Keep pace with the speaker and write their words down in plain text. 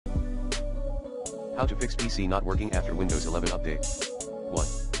How to fix PC not working after Windows 11 update. 1.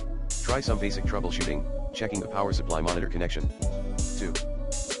 Try some basic troubleshooting, checking the power supply monitor connection. 2.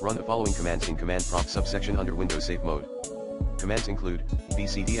 Run the following commands in command prompt subsection under Windows Safe Mode. Commands include,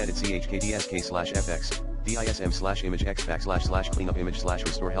 bcd edit chkdsk/fx, dism/image x //cleanup image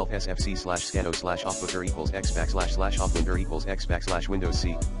 /restore health sfc /scanO /offbooter equals x /offwinder equals x /windows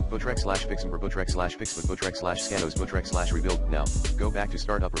c, bootrec /fix bootrec /fix bootrec /scanos bootrec /rebuild. Now, go back to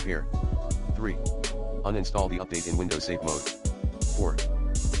startup repair. 3. Uninstall the update in Windows Safe Mode. 4.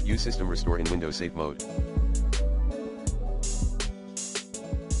 Use System Restore in Windows Safe Mode.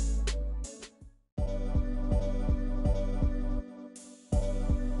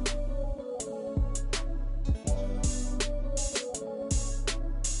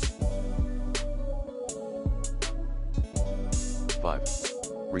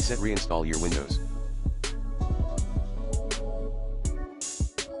 Reset reinstall your Windows.